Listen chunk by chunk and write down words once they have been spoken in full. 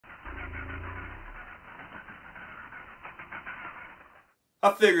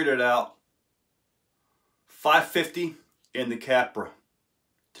I figured it out. 550 in the Capra.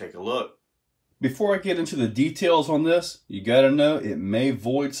 Take a look. Before I get into the details on this, you gotta know it may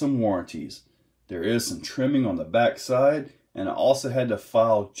void some warranties. There is some trimming on the back side, and I also had to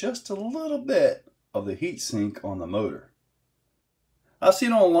file just a little bit of the heatsink on the motor. I've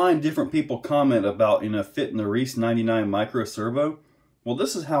seen online different people comment about, fitting the Reese 99 micro servo. Well,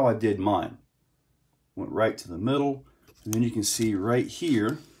 this is how I did mine. Went right to the middle, and then you can see right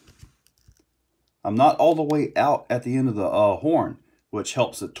here, I'm not all the way out at the end of the horn, which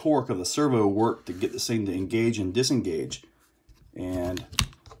helps the torque of the servo work to get this thing to engage and disengage. And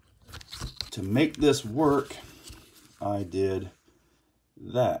to make this work, I did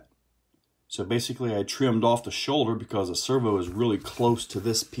that. So basically I trimmed off the shoulder because the servo is really close to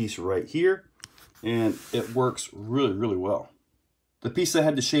this piece right here, and it works really, really well. The piece I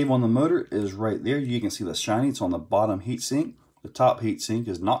had to shave on the motor is right there. You can see the shiny, it's on the bottom heatsink. The top heatsink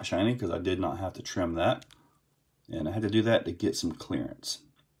is not shiny because I did not have to trim that. And I had to do that to get some clearance.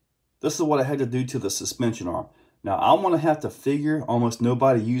 This is what I had to do to the suspension arm. Now I'm gonna have to figure almost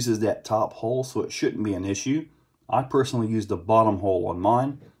nobody uses that top hole, so it shouldn't be an issue. I personally use the bottom hole on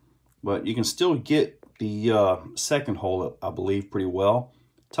mine, but you can still get the second hole, I believe, pretty well.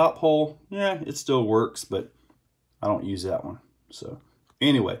 Top hole, yeah, it still works, but I don't use that one. So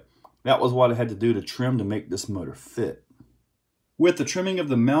anyway, that was what I had to do to trim to make this motor fit. With the trimming of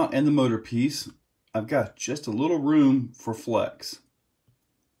the mount and the motor piece, I've got just a little room for flex.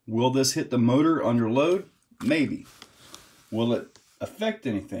 Will this hit the motor under load? Maybe. Will it affect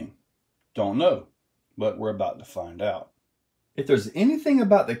anything? Don't know, but we're about to find out. If there's anything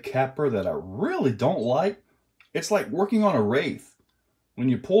about the Capra that I really don't like, it's like working on a Wraith. When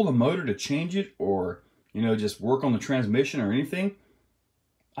you pull the motor to change it, or just work on the transmission or anything,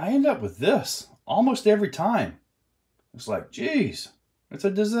 I end up with this almost every time. It's like, geez, it's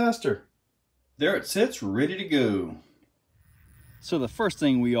a disaster. There it sits, ready to go. So the first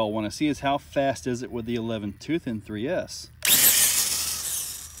thing we all want to see is how fast is it with the 11 tooth and 3S.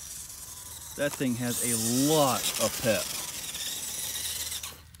 That thing has a lot of pep.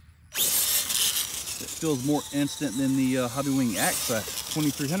 It feels more instant than the Hobbywing Axe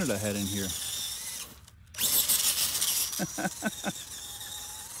 2300 I had in here.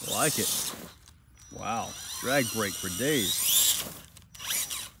 Like it. Wow, drag brake for days.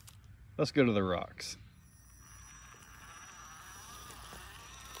 Let's go to the rocks.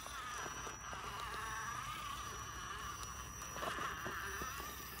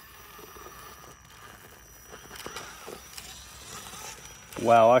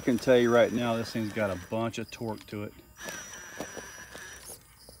 Wow, I can tell you right now, this thing's got a bunch of torque to it.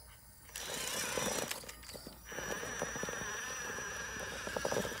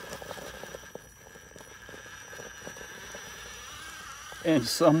 In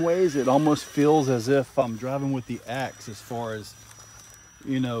some ways, it almost feels as if I'm driving with the Axe as far as,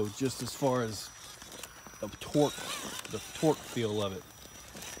 just as far as the torque feel of it.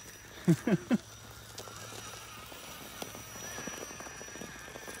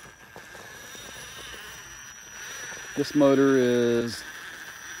 This motor is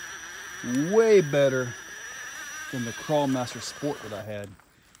way better than the Crawlmaster Sport that I had.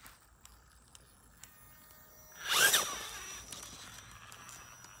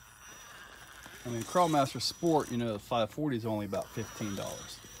 I mean, Crawlmaster Sport, the 540 is only about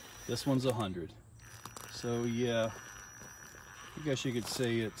 $15. This one's $100. So yeah, I guess you could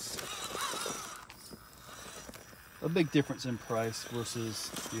say it's a big difference in price versus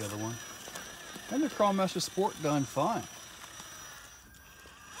the other one. And the Crawlmaster Sport done fine.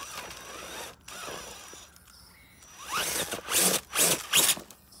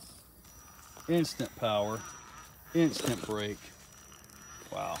 Instant power, instant brake.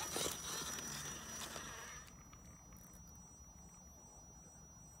 Wow.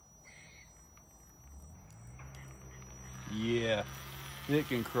 Yeah, it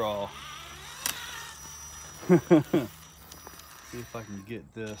can crawl. See if I can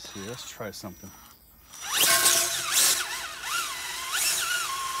get this here. Let's try something.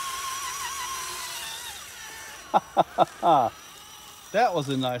 That was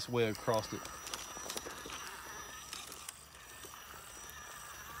a nice way across it.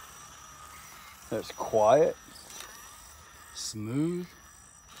 That's quiet, smooth.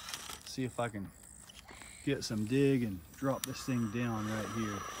 See if I can get some dig and drop this thing down right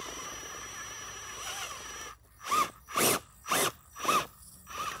here.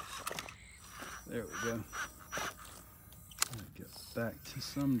 There we go. Get back to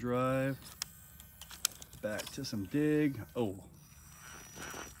some drive, back to some dig. Oh,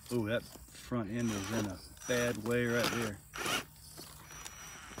 that front end is in a bad way right there.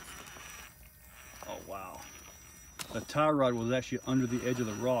 the tie rod was actually under the edge of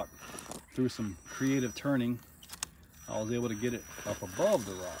the rock. Through some creative turning, I was able to get it up above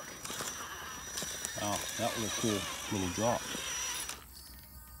the rock. Wow, that was a cool little drop.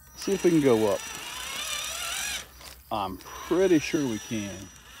 See if we can go up. I'm pretty sure we can.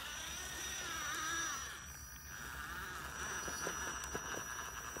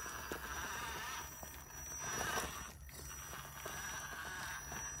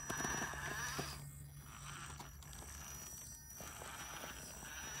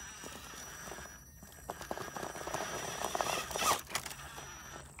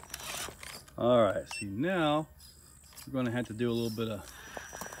 All right, see now we're going to have to do a little bit of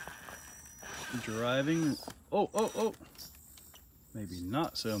driving. Oh, maybe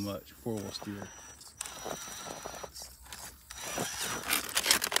not so much four-wheel steer.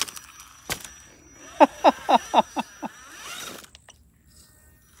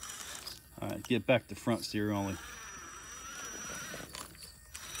 All right, get back to front steer only.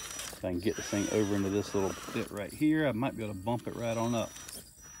 If I can get the thing over into this little bit right here, I might be able to bump it right on up.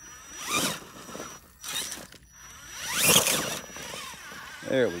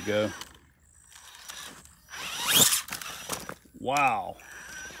 There we go. Wow.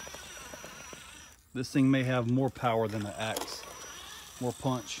 This thing may have more power than the axe, more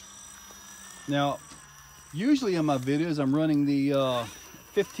punch. Now, usually in my videos, I'm running the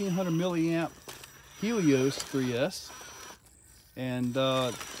 1500 milliamp Helios 3S. And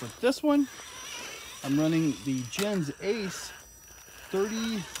for this one, I'm running the Gens Ace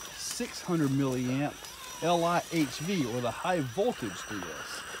 3600 milliamp LIHV, or the high voltage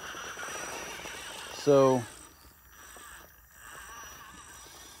 3S. So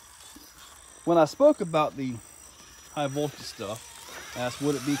when I spoke about the high voltage stuff, I asked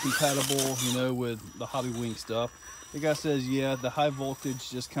would it be compatible, you know, with the Hobby Wing stuff. The guy says, yeah, the high voltage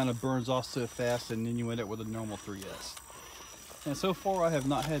just kind of burns off so fast, and then you end up with a normal 3S. And so far I have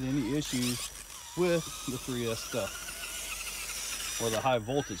not had any issues with the 3S stuff, or the high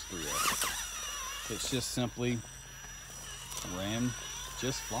voltage 3S. It's just simply ran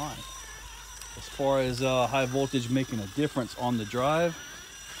just fine. As far as high voltage making a difference on the drive,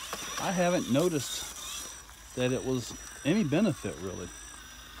 I haven't noticed that it was any benefit really.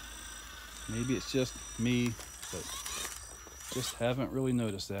 Maybe it's just me, but just haven't really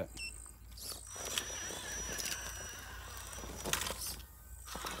noticed that.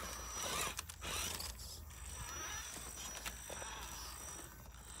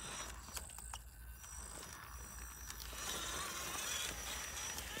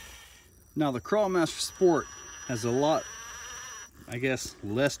 Now the Crawlmaster Sport has a lot, I guess,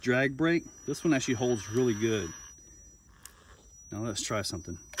 less drag brake. This one actually holds really good. Now let's try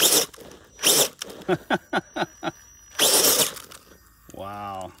something.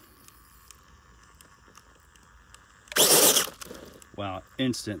 Wow. Wow,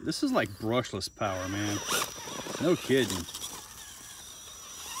 instant. This is like brushless power, man. No kidding.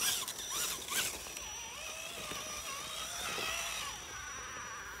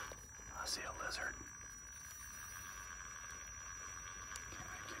 I see a lizard. Can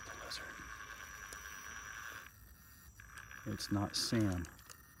I get the lizard? It's not Sam.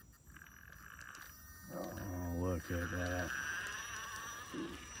 Oh, look at that.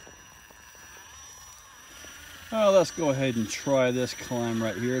 Well, let's go ahead and try this climb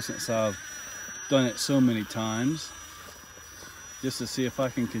right here, since I've done it so many times, just to see if I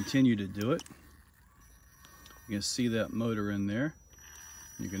can continue to do it. You can see that motor in there.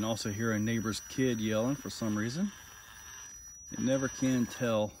 You can also hear a neighbor's kid yelling for some reason. You never can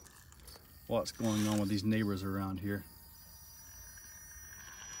tell what's going on with these neighbors around here.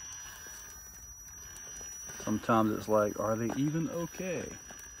 Sometimes it's like, are they even okay?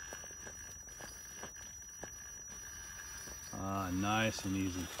 Ah, nice and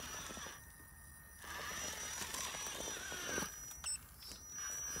easy.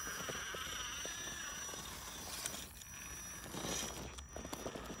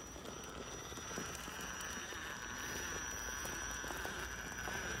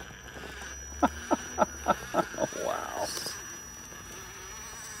 Wow.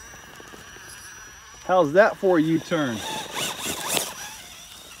 How's that for a U-turn?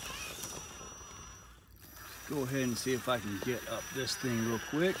 Go ahead and see if I can get up this thing real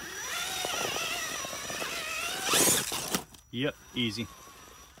quick. Yep, easy.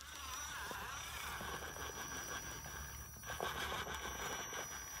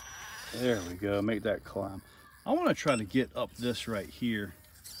 There we go, make that climb. I want to try to get up this right here.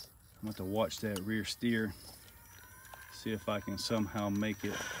 I'm going to watch that rear steer. See if I can somehow make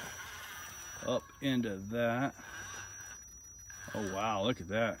it up into that. Oh wow, look at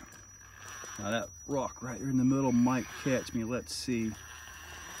that. Now that rock right here in the middle might catch me. Let's see.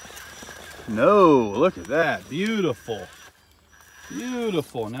 No, look at that. Beautiful.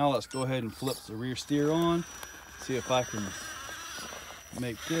 Beautiful. Now let's go ahead and flip the rear steer on. See if I can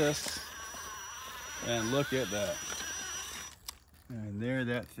make this. And look at that. And there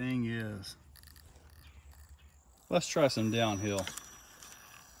that thing is. Let's try some downhill.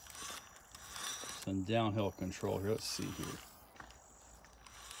 Some downhill control here. Let's see here.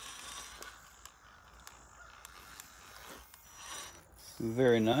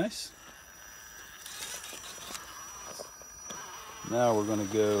 Very nice. Now we're going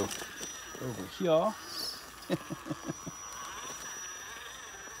to go over here.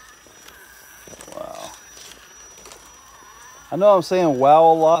 Wow. I know I'm saying wow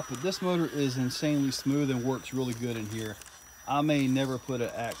a lot, but this motor is insanely smooth and works really good in here. I may never put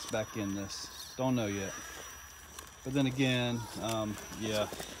an axe back in this. Don't know yet. But then again, yeah,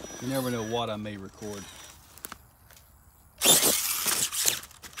 you never know what I may record.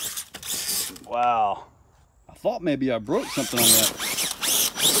 Wow. I thought maybe I broke something on that.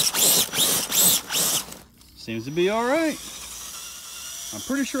 Seems to be all right. I'm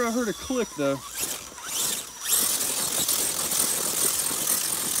pretty sure I heard a click though.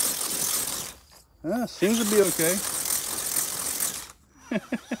 Seems to be okay.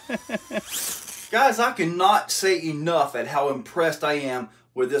 Guys, I cannot say enough at how impressed I am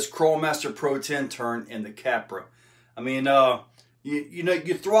with this Crawlmaster Pro 10 turn in the Capra. I mean, you know,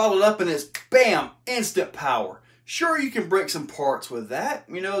 you throttle it up and it's bam, instant power. Sure, you can break some parts with that.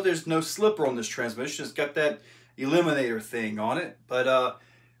 You know, there's no slipper on this transmission. It's got that eliminator thing on it. But,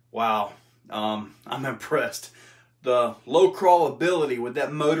 wow, I'm impressed. The low crawlability with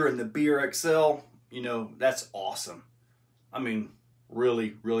that motor and the BRXL, you know, that's awesome. I mean,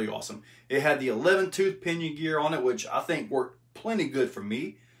 really, really awesome. It had the 11-tooth pinion gear on it, which I think worked plenty good for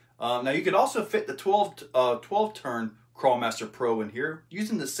me. Now, you could also fit the 12-turn Crawlmaster Pro in here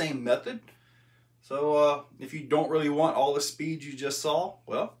using the same method. So if you don't really want all the speed you just saw,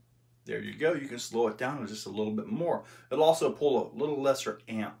 well, there you go. You can slow it down just a little bit more. It'll also pull a little lesser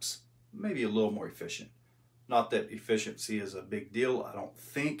amps, maybe a little more efficient. Not that efficiency is a big deal, I don't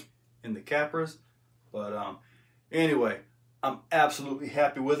think, in the Capras. But anyway, I'm absolutely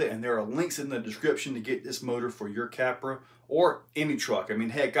happy with it, and there are links in the description to get this motor for your Capra or any truck. I mean,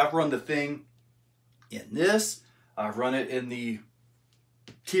 heck, I've run the thing in this. I've run it in the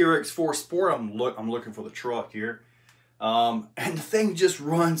TRX4 Sport. I'm looking for the truck here. And the thing just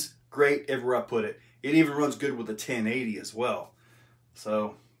runs great everywhere I put it. It even runs good with the 1080 as well.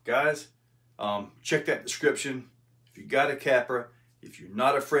 So, guys, check that description. If you got a Capra, if you're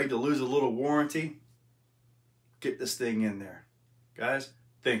not afraid to lose a little warranty, get this thing in there. Guys,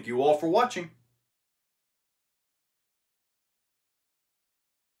 thank you all for watching.